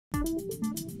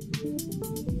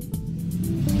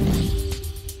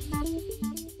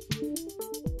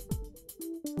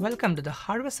Welcome to the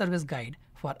hardware service guide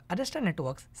for Arista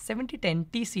Networks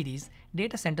 7010T series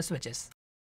data center switches.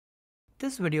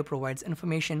 This video provides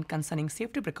information concerning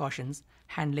safety precautions,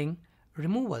 handling,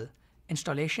 removal,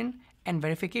 installation, and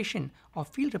verification of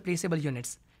field replaceable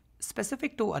units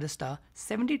specific to Arista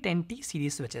 7010T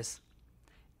series switches.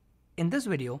 In this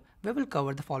video, we will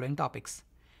cover the following topics: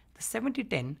 the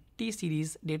 7010T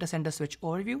series data center switch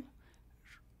overview,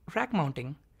 rack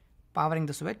mounting, powering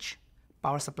the switch,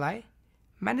 power supply,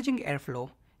 managing airflow,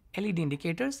 LED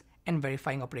indicators, and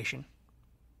verifying operation.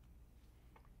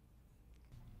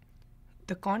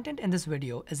 The content in this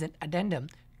video is an addendum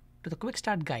to the quick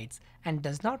start guides and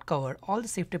does not cover all the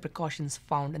safety precautions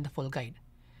found in the full guide.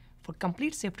 For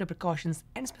complete safety precautions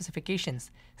and specifications,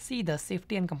 see the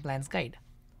Safety and Compliance Guide.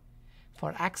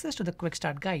 For access to the quick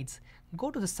start guides,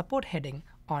 go to the support heading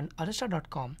on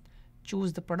arista.com,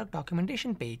 choose the product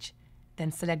documentation page,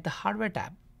 then select the hardware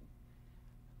tab.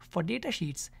 For data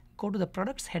sheets, go to the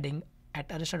products heading at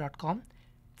arista.com,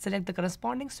 select the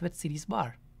corresponding switch series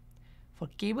bar. For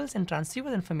cables and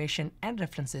transceiver information and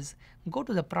references, go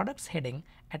to the products heading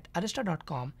at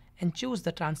arista.com and choose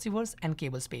the transceivers and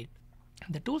cables page.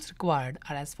 The tools required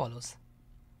are as follows.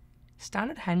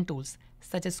 Standard hand tools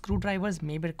such as screwdrivers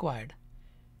may be required.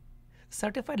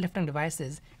 Certified lifting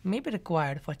devices may be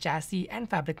required for chassis and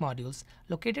fabric modules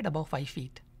located above 5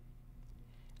 feet.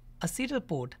 A serial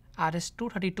port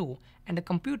RS-232 and a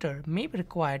computer may be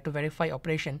required to verify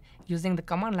operation using the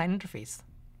command line interface.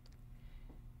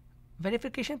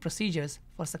 Verification procedures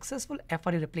for successful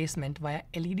FRU replacement via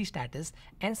LED status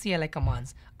and CLI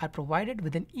commands are provided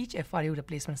within each FRU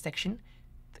replacement section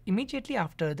immediately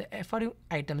after the FRU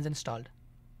item is installed.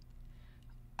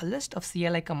 A list of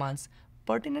CLI commands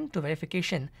pertinent to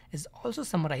verification is also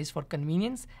summarized for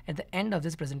convenience at the end of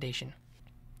this presentation.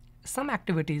 Some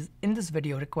activities in this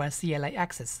video require CLI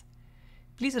access.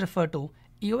 Please refer to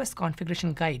EOS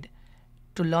configuration guide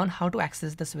to learn how to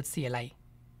access the switch CLI.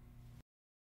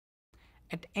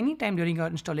 At any time during your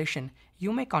installation,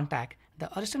 you may contact the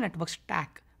Arista Networks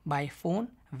TAC by phone,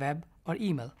 web, or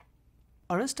email.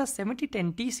 Arista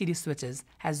 7010T series switches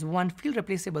has one field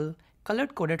replaceable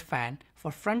colored coded fan for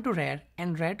front to rear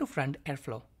and rear to front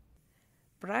airflow.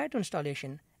 Prior to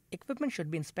installation, equipment should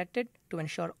be inspected to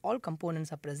ensure all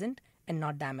components are present and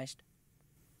not damaged.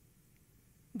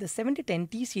 The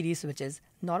 7010T series switches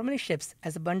normally ships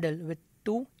as a bundle with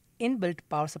two inbuilt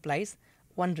power supplies,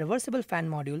 one reversible fan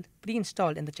module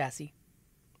pre-installed in the chassis.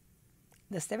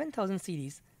 The 7000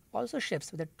 series also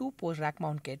ships with a 2-port rack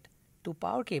mount kit, 2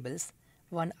 power cables,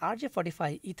 one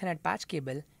RJ45 Ethernet patch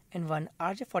cable, and one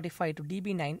RJ45 to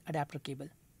DB9 adapter cable.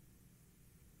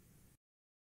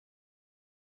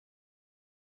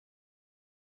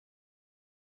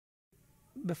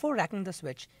 Before racking the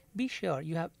switch, be sure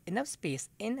you have enough space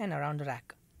in and around the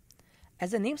rack.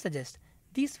 As the name suggests,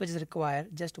 these switches require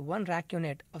just one rack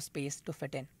unit of space to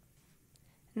fit in.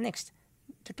 Next,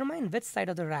 determine which side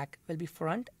of the rack will be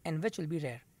front and which will be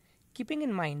rear, keeping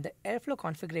in mind the airflow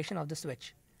configuration of the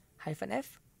switch,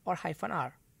 -F or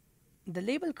 -R. The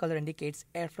label color indicates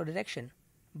airflow direction.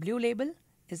 Blue label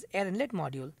is air inlet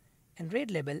module and red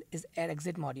label is air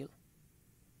exit module.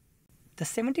 The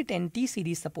 7010T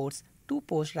series supports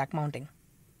 2-port rack mounting.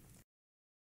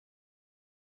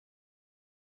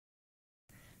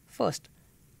 First,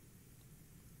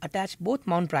 attach both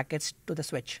mount brackets to the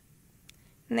switch.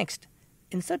 Next,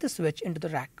 insert the switch into the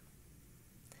rack.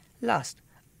 Last,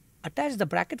 attach the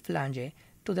bracket flange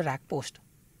to the rack post.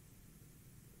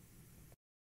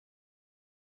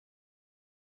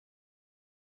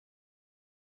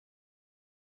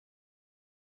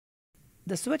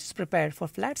 The switch is prepared for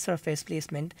flat surface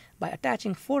placement by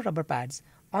attaching 4 rubber pads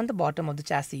on the bottom of the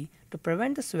chassis to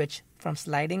prevent the switch from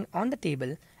sliding on the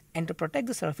table and to protect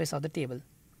the surface of the table.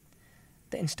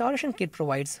 The installation kit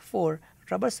provides 4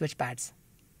 rubber switch pads.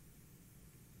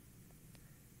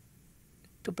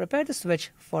 To prepare the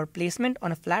switch for placement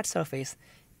on a flat surface,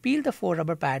 peel the 4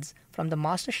 rubber pads from the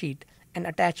master sheet and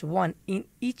attach one in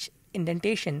each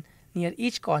indentation near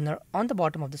each corner on the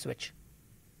bottom of the switch.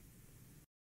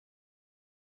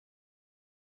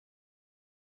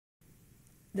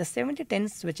 The 7010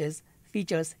 switches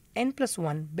features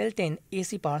N+1 built-in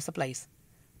AC power supplies.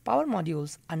 Power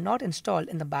modules are not installed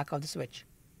in the back of the switch.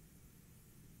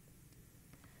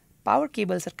 Power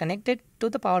cables are connected to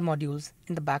the power modules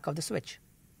in the back of the switch.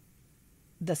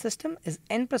 The system is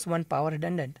N+1 power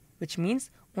redundant, which means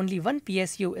only one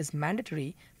PSU is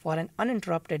mandatory for an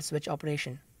uninterrupted switch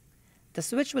operation. The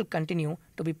switch will continue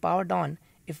to be powered on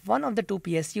if one of the 2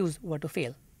 PSUs were to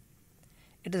fail.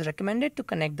 It is recommended to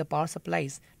connect the power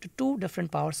supplies to 2 different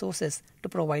power sources to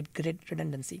provide grid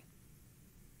redundancy.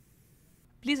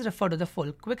 Please refer to the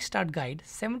full Quick Start Guide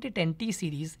 7010T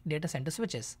series data center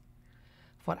switches.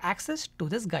 For access to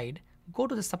this guide, go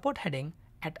to the support heading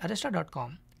at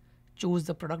arista.com, choose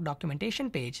the product documentation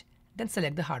page, then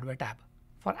select the hardware tab.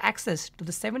 For access to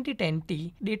the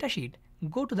 7010T datasheet,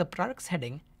 go to the products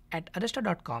heading at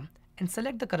arista.com and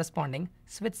select the corresponding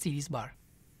switch series bar.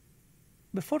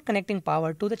 Before connecting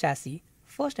power to the chassis,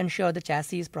 first ensure the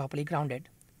chassis is properly grounded.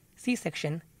 See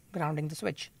section Grounding the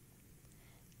switch.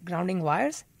 Grounding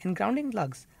wires and grounding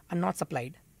lugs are not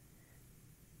supplied.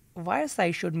 Wire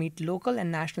size should meet local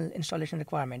and national installation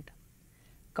requirement.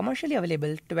 Commercially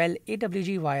available 12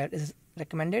 AWG wire is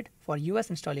recommended for US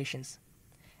installations.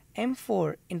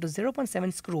 M4 into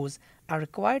 0.7 screws are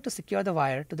required to secure the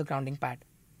wire to the grounding pad.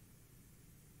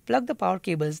 Plug the power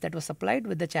cables that were supplied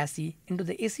with the chassis into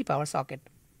the AC power socket.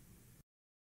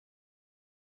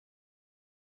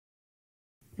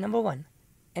 Number 1.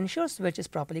 Ensure switch is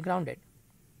properly grounded.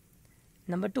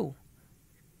 Number 2.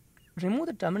 Remove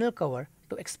the terminal cover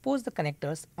to expose the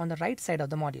connectors on the right side of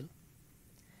the module.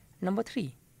 Number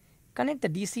 3. Connect the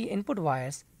DC input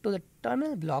wires to the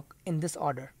terminal block in this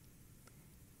order.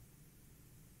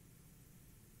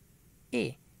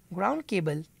 A. Ground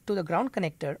cable to the ground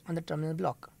connector on the terminal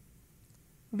block.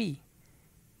 B.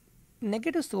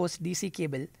 Negative source DC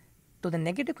cable to the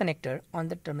negative connector on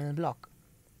the terminal block.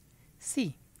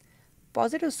 C.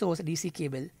 Positive source DC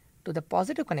cable to the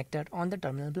positive connector on the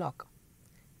terminal block.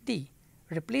 D.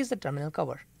 Replace the terminal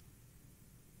cover.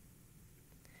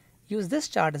 Use this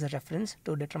chart as a reference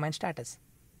to determine status.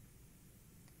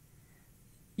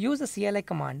 Use the CLI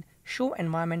command show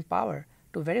environment power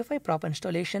to verify proper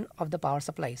installation of the power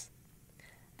supplies.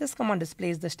 This command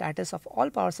displays the status of all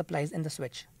power supplies in the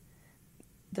switch.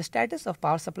 The status of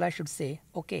power supply should say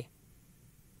OK.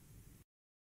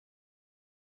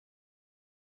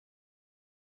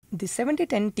 The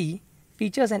 7010T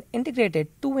features an integrated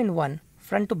 2-in-1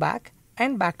 front-to-back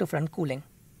and back-to-front cooling.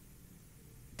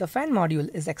 The fan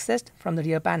module is accessed from the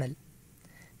rear panel.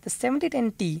 The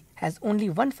 7010T has only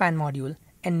one fan module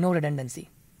and no redundancy.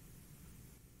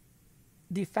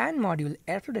 The fan module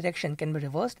airflow direction can be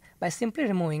reversed by simply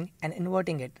removing and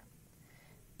inverting it.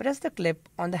 Press the clip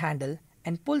on the handle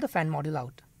and pull the fan module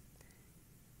out.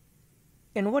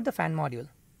 Invert the fan module.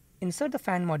 Insert the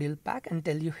fan module back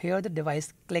until you hear the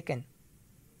device click in.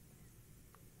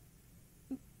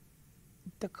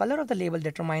 The color of the label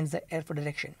determines the airflow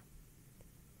direction.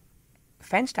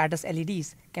 Fan status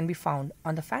LEDs can be found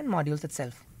on the fan modules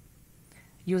itself.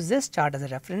 Use this chart as a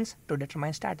reference to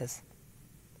determine status.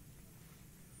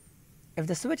 If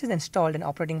the switch is installed and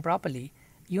operating properly,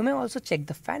 you may also check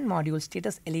the fan module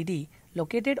status LED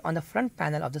located on the front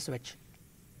panel of the switch.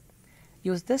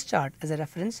 Use this chart as a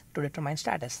reference to determine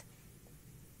status.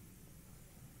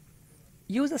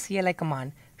 Use the CLI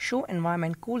command show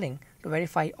environment cooling to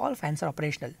verify all fans are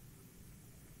operational.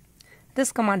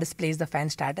 This command displays the fan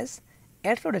status,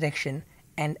 airflow direction,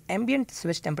 and ambient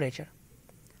switch temperature.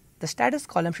 The status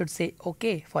column should say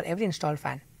OK for every installed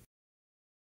fan.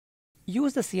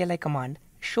 Use the CLI command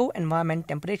show environment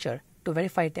temperature to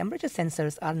verify temperature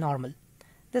sensors are normal.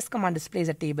 This command displays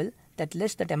a table that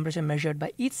lists the temperature measured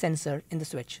by each sensor in the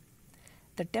switch.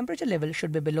 The temperature level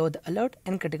should be below the alert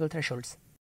and critical thresholds.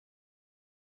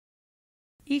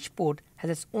 Each port has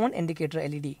its own indicator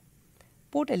LED.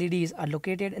 Port LEDs are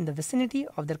located in the vicinity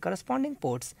of their corresponding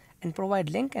ports and provide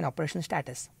link and operational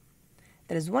status.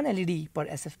 There is one LED per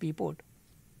SFP port.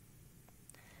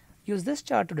 Use this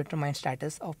chart to determine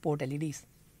status of port LEDs.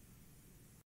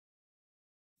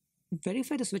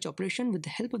 Verify the switch operation with the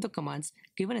help of the commands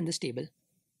given in this table.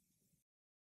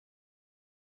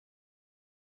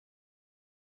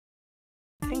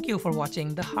 Thank you for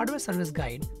watching the hardware service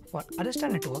guide for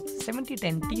Arista Networks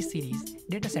 7010T series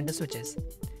data center switches.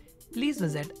 Please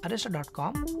visit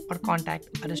arista.com or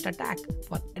contact Arista TAC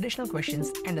for additional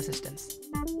questions and assistance.